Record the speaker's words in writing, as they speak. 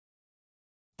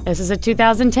This is a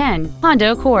 2010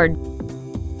 Honda Accord.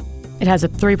 It has a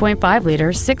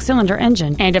 3.5-liter six-cylinder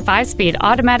engine and a 5-speed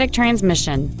automatic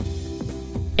transmission.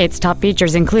 Its top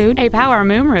features include a power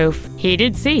moonroof,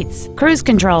 heated seats, cruise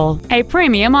control, a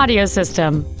premium audio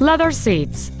system, leather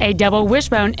seats, a double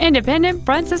wishbone independent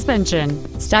front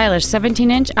suspension, stylish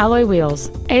 17-inch alloy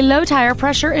wheels, a low tire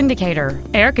pressure indicator,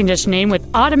 air conditioning with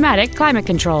automatic climate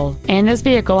control, and this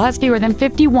vehicle has fewer than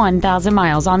 51,000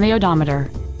 miles on the odometer.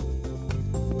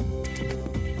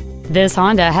 This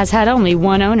Honda has had only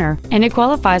one owner, and it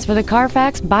qualifies for the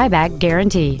Carfax buyback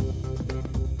guarantee.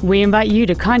 We invite you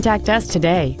to contact us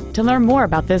today to learn more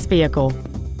about this vehicle.